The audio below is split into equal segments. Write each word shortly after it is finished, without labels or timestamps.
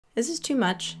Is this too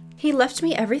much? He left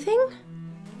me everything?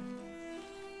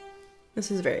 This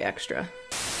is very extra.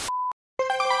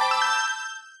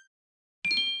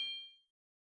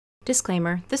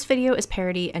 Disclaimer, this video is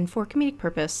parody and for comedic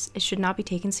purpose. It should not be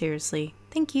taken seriously.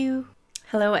 Thank you.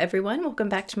 Hello everyone, welcome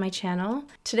back to my channel.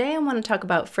 Today I want to talk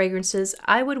about fragrances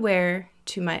I would wear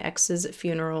to my ex's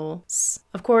funerals.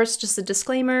 Of course, just a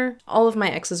disclaimer, all of my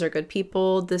exes are good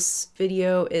people. This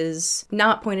video is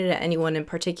not pointed at anyone in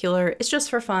particular. It's just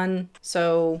for fun,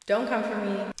 so don't come for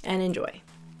me and enjoy.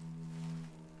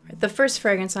 The first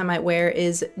fragrance I might wear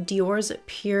is Dior's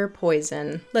Pure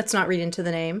Poison. Let's not read into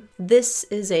the name. This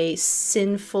is a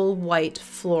sinful white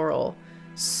floral.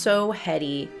 So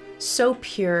heady, so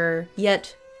pure,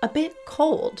 yet a bit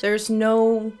cold. There's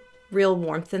no real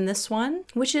warmth in this one,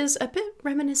 which is a bit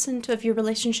reminiscent of your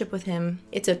relationship with him.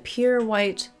 It's a pure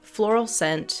white floral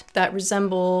scent that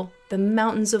resemble the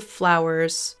mountains of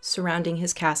flowers surrounding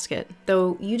his casket.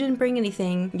 Though you didn't bring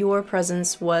anything, your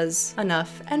presence was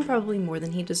enough and probably more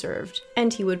than he deserved,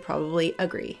 and he would probably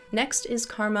agree. Next is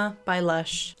Karma by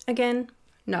Lush. Again,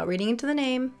 not reading into the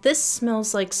name. This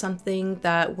smells like something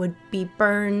that would be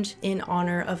burned in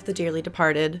honor of the dearly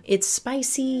departed. It's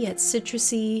spicy yet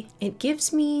citrusy. It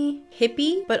gives me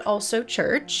hippie, but also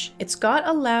church. It's got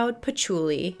a loud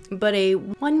patchouli, but a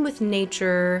one with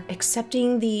nature,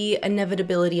 accepting the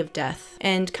inevitability of death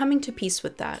and coming to peace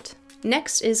with that.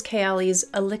 Next is Kayali's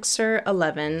Elixir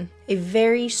 11, a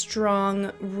very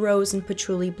strong rose and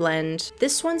patchouli blend.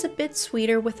 This one's a bit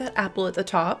sweeter with that apple at the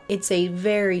top. It's a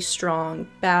very strong,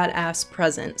 badass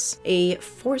presence, a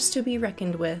force to be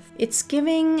reckoned with. It's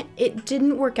giving it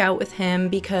didn't work out with him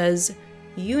because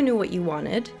you knew what you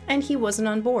wanted and he wasn't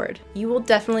on board. You will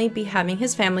definitely be having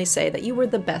his family say that you were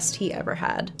the best he ever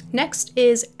had. Next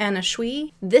is Anna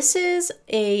Shui. This is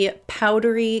a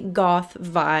powdery goth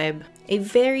vibe. A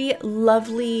very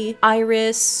lovely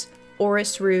iris,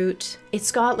 orris root.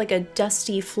 It's got like a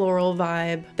dusty floral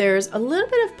vibe. There's a little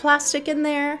bit of plastic in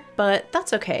there, but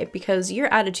that's okay because your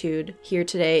attitude here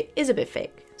today is a bit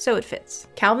fake, so it fits.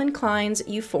 Calvin Klein's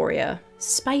Euphoria.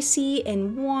 Spicy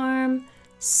and warm,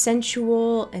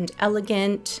 sensual and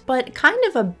elegant, but kind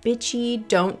of a bitchy,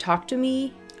 don't talk to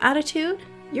me attitude.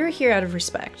 You're here out of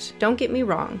respect, don't get me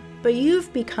wrong, but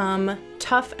you've become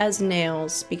tough as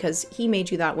nails because he made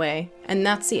you that way, and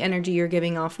that's the energy you're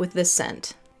giving off with this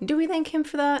scent. Do we thank him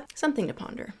for that? Something to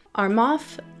ponder.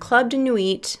 Armaf Club de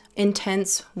Nuit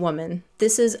Intense Woman.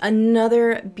 This is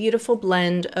another beautiful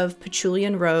blend of patchouli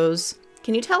and rose.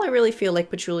 Can you tell I really feel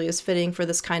like patchouli is fitting for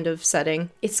this kind of setting?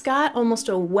 It's got almost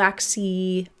a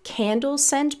waxy candle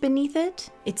scent beneath it.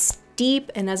 It's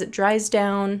deep, and as it dries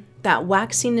down, that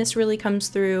waxiness really comes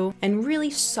through and really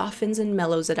softens and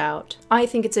mellows it out. I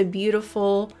think it's a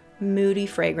beautiful, moody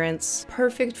fragrance,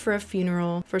 perfect for a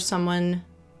funeral for someone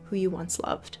who you once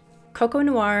loved. Coco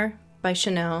Noir by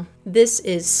Chanel. This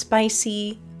is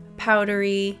spicy,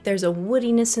 powdery, there's a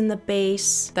woodiness in the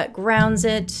base that grounds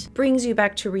it, brings you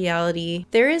back to reality.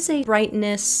 There is a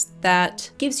brightness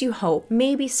that gives you hope,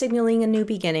 maybe signaling a new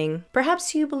beginning.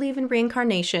 Perhaps you believe in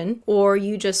reincarnation, or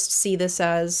you just see this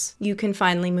as you can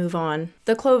finally move on.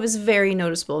 The clove is very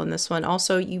noticeable in this one.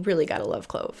 Also, you really gotta love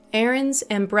clove. Erin's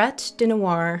Ambrette de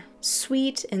Noir.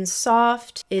 Sweet and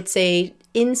soft. It's a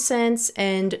incense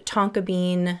and tonka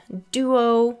bean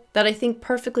duo that I think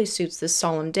perfectly suits this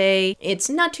solemn day. It's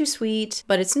not too sweet,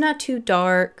 but it's not too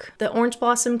dark. The orange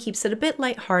blossom keeps it a bit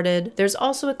lighthearted. There's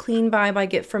also a clean vibe I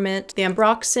get from it. The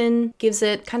ambroxan gives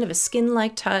it kind of a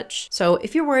skin-like touch. So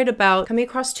if you're worried about coming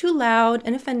across too loud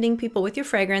and offending people with your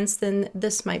fragrance, then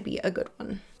this might be a good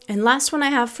one. And last one I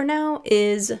have for now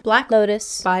is Black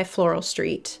Lotus by Floral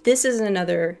Street. This is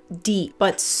another deep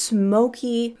but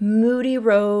smoky, moody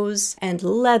rose and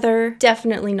leather.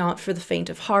 Definitely not for the faint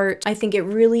of heart. I think it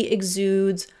really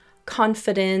exudes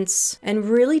confidence and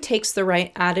really takes the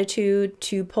right attitude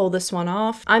to pull this one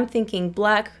off. I'm thinking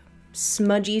black,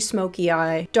 smudgy, smoky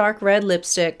eye, dark red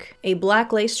lipstick, a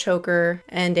black lace choker,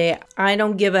 and a I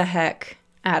don't give a heck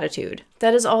attitude.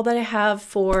 That is all that I have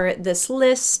for this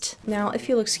list. Now, if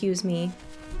you'll excuse me,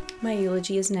 my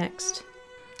eulogy is next.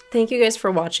 Thank you guys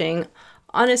for watching.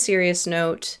 On a serious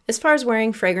note, as far as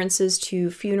wearing fragrances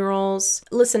to funerals,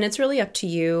 listen, it's really up to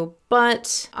you,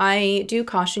 but I do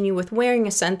caution you with wearing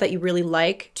a scent that you really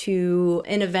like to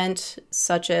an event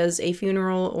such as a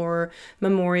funeral or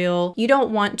memorial. You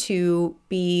don't want to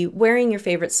be wearing your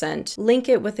favorite scent, link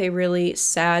it with a really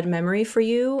sad memory for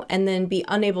you, and then be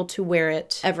unable to wear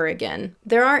it ever again.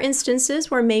 There are instances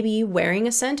where maybe wearing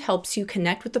a scent helps you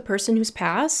connect with the person who's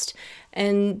passed,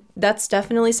 and that's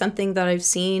definitely something that I've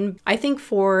seen. I think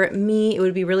for me, it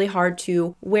would be really hard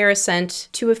to wear a scent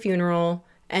to a funeral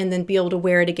and then be able to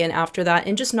wear it again after that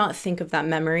and just not think of that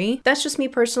memory. That's just me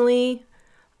personally.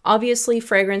 Obviously,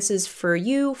 fragrance is for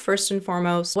you first and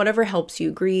foremost. Whatever helps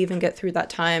you grieve and get through that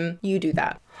time, you do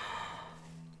that.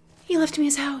 He left me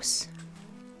his house.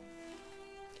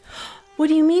 What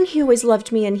do you mean he always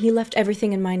loved me and he left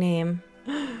everything in my name?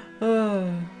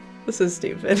 Oh, this is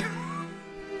stupid.